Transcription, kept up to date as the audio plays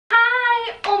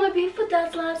all my beautiful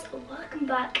dazzlers, welcome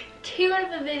back to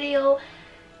another video.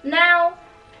 Now,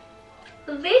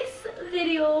 this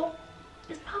video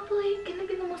is probably going to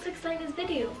be the most exciting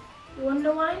video. You want to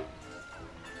know why?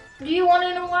 Do you want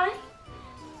to know why?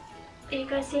 Are you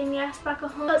guys seeing yes back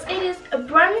at home? Because it is a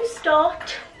brand new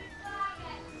start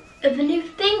of a new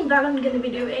thing that I'm going to be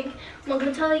doing. I'm not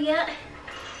going to tell you yet.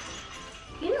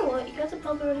 You know what, you guys have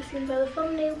probably already seen by the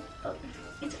thumbnail, but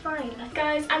it's fine.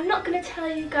 Guys, I'm not going to tell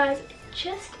you guys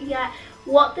just yet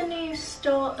what the new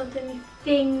start of the new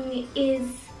thing is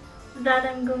that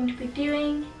I'm going to be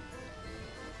doing,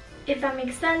 if that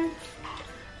makes sense,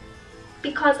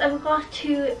 because I've got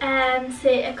to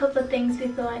say a couple of things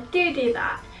before I do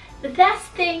that. The first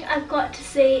thing I've got to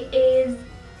say is,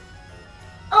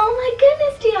 oh my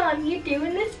goodness, Dionne, you're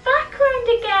doing this background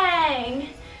again.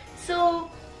 So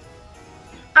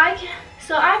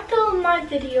I film my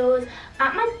videos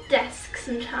at my desk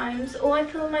sometimes, or I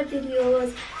film my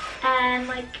videos and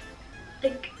like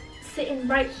sitting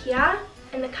right here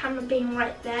and the camera being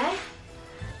right there.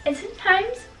 And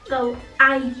sometimes, though,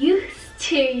 I used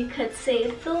to, you could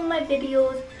say, film my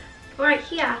videos right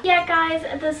here. Yeah guys,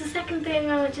 there's the second thing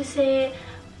I want to say.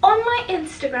 On my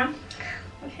Instagram,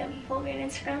 okay, I'm following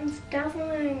Instagram's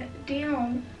dazzling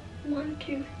dionne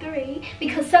 123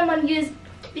 because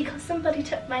somebody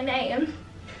took my name.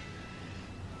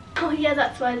 Oh yeah,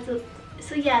 that's why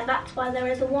that's why there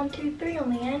is a 123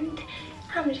 on the end.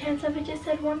 How many times have I just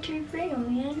said 123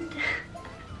 on the end?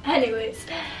 Anyways,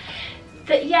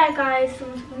 but yeah guys,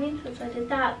 someone's coming since I did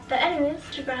that. But anyways,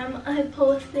 Instagram, I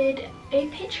posted a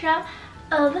picture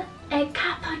of a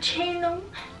cappuccino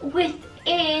with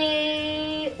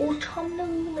a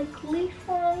autumnal leaf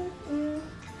on.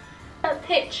 A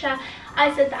picture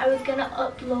I said that I was gonna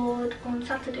upload on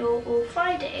Saturday or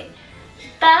Friday,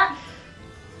 but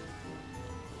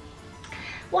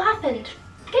what happened?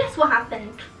 Guess what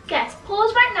happened? Guess.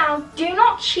 Pause right now, do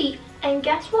not cheat, and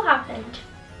guess what happened?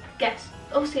 Guess.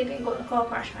 Obviously I didn't go in a car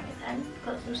crash or anything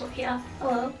because I'm still here.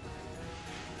 Hello.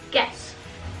 Guess.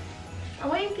 I'm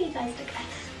waiting for you guys to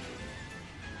guess.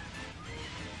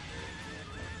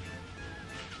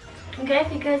 Okay,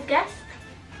 if you guys guess.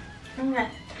 Okay.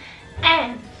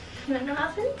 And you know what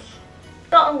happened?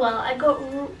 Got unwell. I got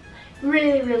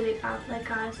really bad, like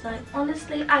guys. Like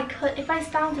honestly, I could, if I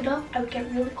standed up, I would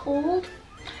get really cold,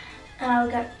 and I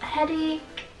would get a headache.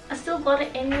 I still got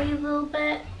it in me a little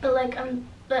bit, but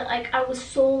I was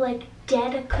so like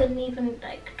dead. I couldn't even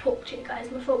like talk to you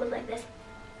guys. My throat was like this.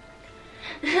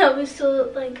 I was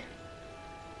so like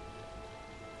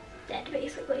dead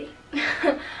basically.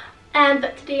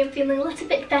 But today I'm feeling a little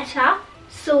bit better,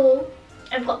 so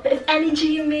I've got a bit of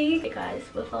energy in me. Hey guys,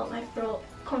 without my throat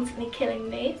constantly killing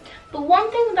me. But one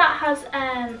thing that has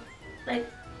like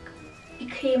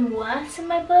became worse in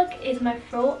my book is my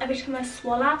throat. Every time I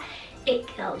swallow, it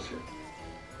kills me.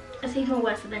 It's even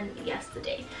worse than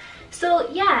yesterday. So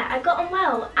yeah, I got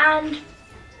unwell and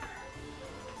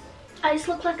I just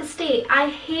look like a state. I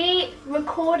hate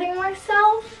recording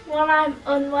myself when I'm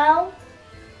unwell.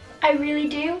 I really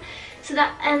do.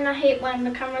 And I hate when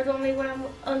the camera's on me when I'm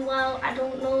unwell. I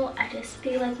don't know, I just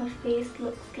feel like my face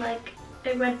looks like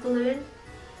a red balloon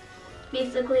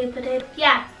basically. But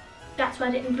yeah, that's why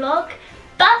I didn't vlog.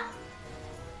 But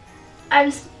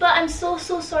I'm so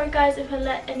sorry guys if I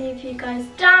let any of you guys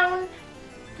down.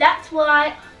 That's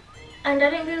why. And I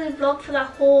didn't really vlog for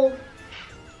that whole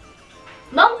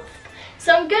month,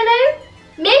 so I'm gonna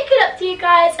make it up to you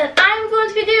guys, and I'm going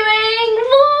to be doing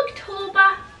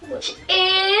Vlogtober, which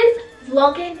is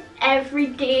vlogging every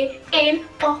day in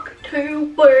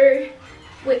October,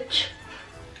 which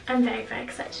I'm very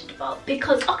excited about,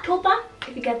 because October,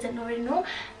 if you guys didn't already know,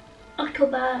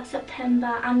 October,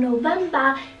 September and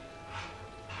November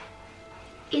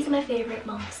is my favourite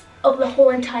months of the whole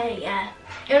entire year.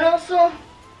 And also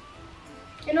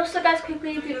guys,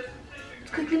 quickly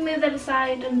move that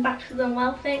aside and back to the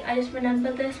unwell thing. I just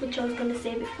remembered this, which I was going to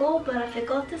say before, but I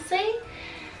forgot to say.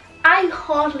 I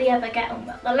hardly ever get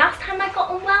unwell. The last time I got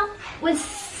unwell was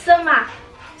summer,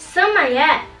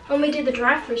 yeah, when we did the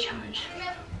drive-through challenge.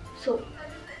 So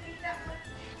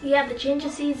yeah, the ginger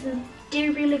season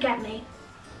do really get me.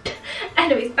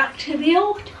 Anyways, back to the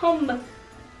autumn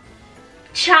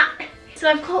chat. So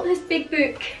I've got this big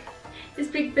book,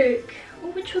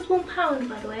 which was £1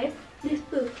 by the way. This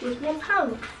book was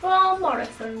 £1 from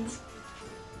Morrison's.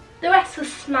 The rest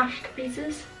was smashed to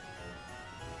pieces.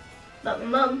 But my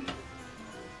mum,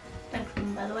 thanks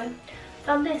mum by the way,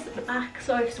 found this at the back.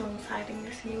 Sorry if someone's hiding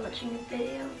this and you're watching this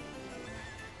video.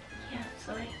 Yeah,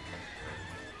 sorry.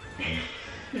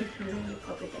 You're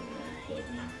probably gonna hate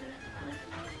me.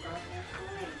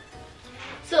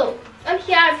 So, on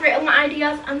here I've written my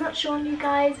ideas. I'm not showing you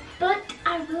guys, but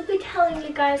I will be telling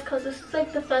you guys because this is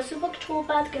like the 1st of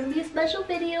October. It's going to be a special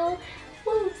video.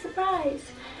 Woo, surprise.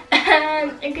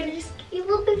 And I'm going to just give you a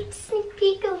little bit of a sneak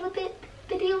peek of what the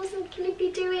videos I'm going to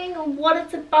be doing and what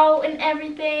it's about and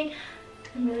everything.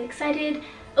 I'm really excited.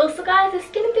 Also guys, it's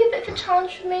going to be a bit of a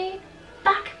challenge for me.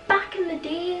 Back in the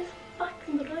days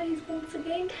once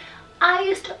again, I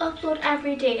used to upload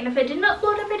every day, and if I didn't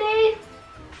upload every day,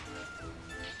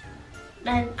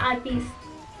 then I'd be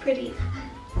pretty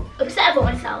upset about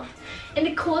myself, and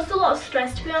it caused a lot of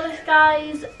stress, to be honest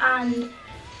guys. And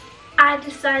I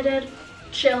decided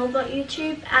chill about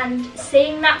YouTube, and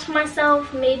saying that to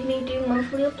myself made me do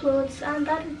monthly uploads, and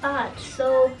that is bad.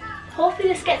 So hopefully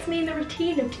this gets me in the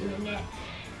routine of doing it.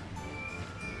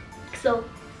 So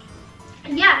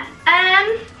yeah,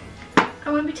 I'm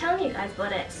going to be telling you guys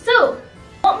about it. So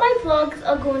what my vlogs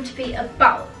are going to be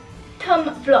about,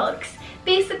 vlogs.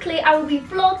 Basically I will be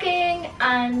vlogging,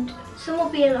 and some will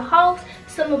be in the house,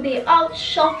 some will be out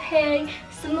shopping,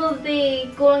 some will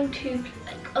be going to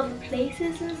like other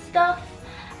places and stuff,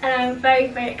 and I'm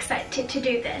very excited to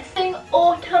do this. Doing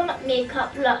autumn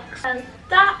makeup looks, and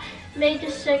that may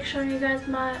just like showing you guys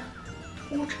my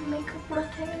autumn makeup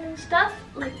looking and stuff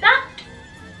like that.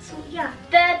 So yeah,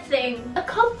 third thing, a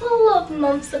couple of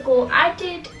months ago I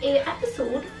did an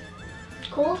episode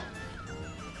called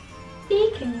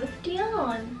Baking with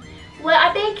Dionne, where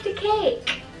I baked a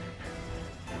cake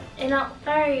in a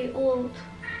very old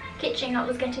kitchen that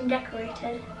was getting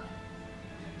decorated.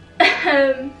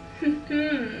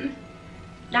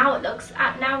 Now it looks,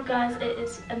 now guys, it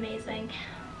is amazing.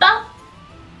 But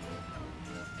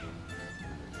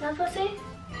that's what I say.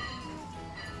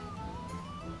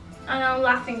 I know I'm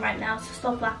laughing right now, so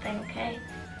stop laughing, okay?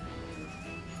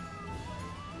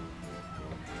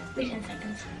 Wait 10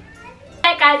 seconds.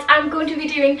 Alright guys, I'm going to be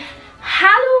doing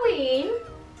Halloween.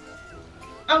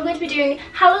 I'm going to be doing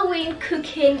Halloween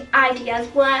cooking ideas,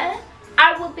 where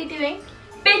I will be doing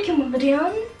baking with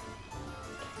Dionne,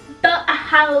 but a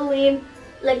Halloween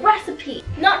like recipe.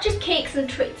 Not just cakes and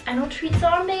treats. I know treats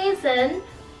are amazing,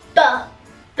 but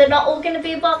they're not all going to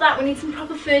be about that. We need some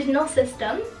proper food in our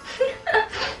system.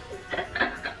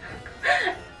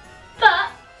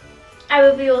 But I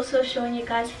will be also showing you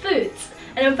guys foods,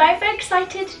 and I'm very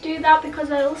excited to do that, because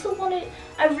I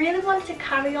really wanted to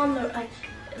carry on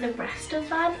the rest of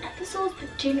that episodes, but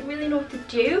didn't really know what to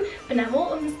do. But now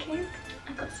autumn came,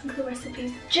 I got some cool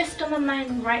recipes just on my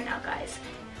mind right now guys.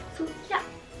 So yeah.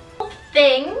 Fourth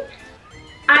thing,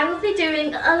 I will be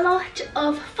doing a lot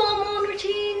of full moon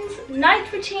routines, night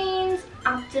routines,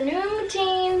 afternoon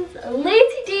routines,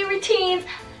 lazy day routines.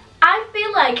 I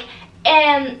feel like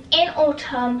in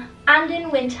autumn and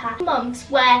in winter months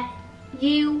where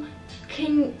you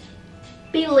can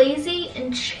be lazy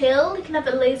and chill, you can have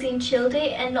a lazy and chill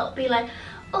day and not be like,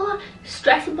 oh,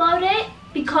 stress about it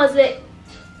because it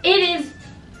is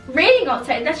raining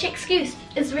outside. That's your excuse.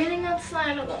 It's raining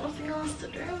outside, I've got nothing else to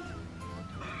do.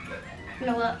 You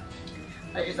know what?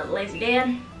 I'll just have a lazy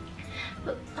day.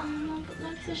 But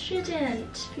like I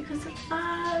shouldn't, because it's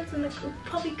bad, and I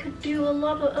probably could do a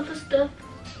lot of other stuff.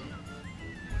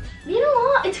 You know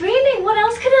what? It's raining. What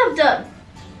else could I have done?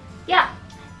 Yeah.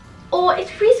 Or it's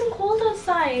freezing cold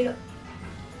outside.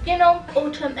 You know,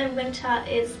 autumn and winter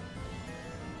is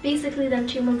basically them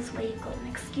 2 months where you've got an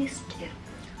excuse to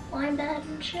lie in bed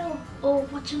and chill, or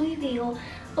watch a movie, or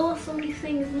some of these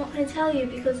things I'm not going to tell you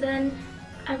because then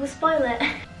I will spoil it.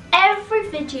 Every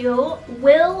video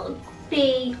will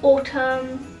be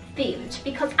autumn themed,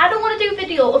 because I don't want to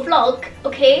do a vlog,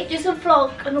 okay? Just a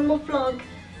vlog, a normal vlog,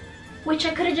 which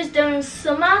I could have just done in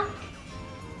summer.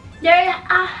 There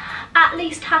at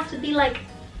least has to be like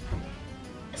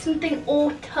something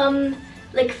autumn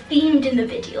like themed in the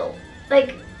video.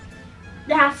 Like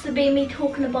there has to be me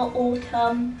talking about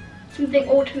autumn, something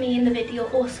autumny in the video,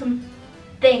 or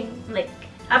something like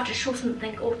I have to show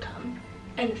something autumn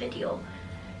in the video.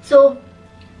 So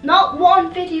not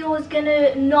one video is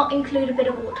gonna not include a bit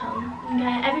of autumn.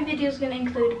 Okay, every video is gonna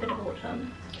include a bit of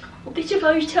autumn. A bit of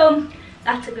autumn.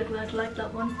 That's a good word, I like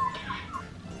that one.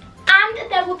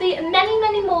 And there will be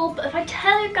many more, but if I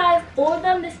tell you guys all of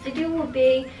them, this video will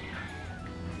be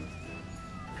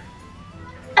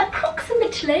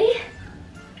approximately,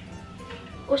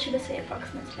 or should I say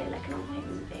approximately like an old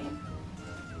movie?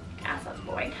 Guess that's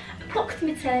boring.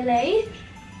 Approximately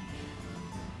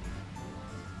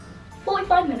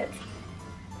 45 minutes.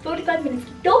 45 minutes,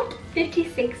 dot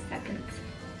 56 seconds.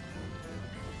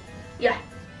 Yeah,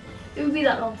 it would be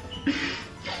that long.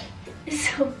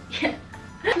 So yeah,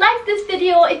 Like this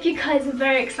video if you guys are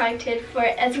very excited for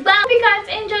it as well. If you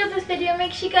guys enjoyed this video,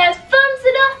 make sure you guys thumbs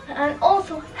it up and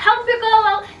also help your girl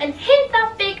out and hit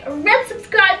that big red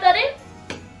subscribe button,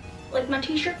 like my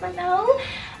t-shirt right now.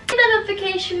 Hit the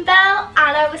notification bell,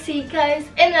 and I will see you guys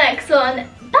in the next one.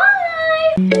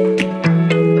 Bye!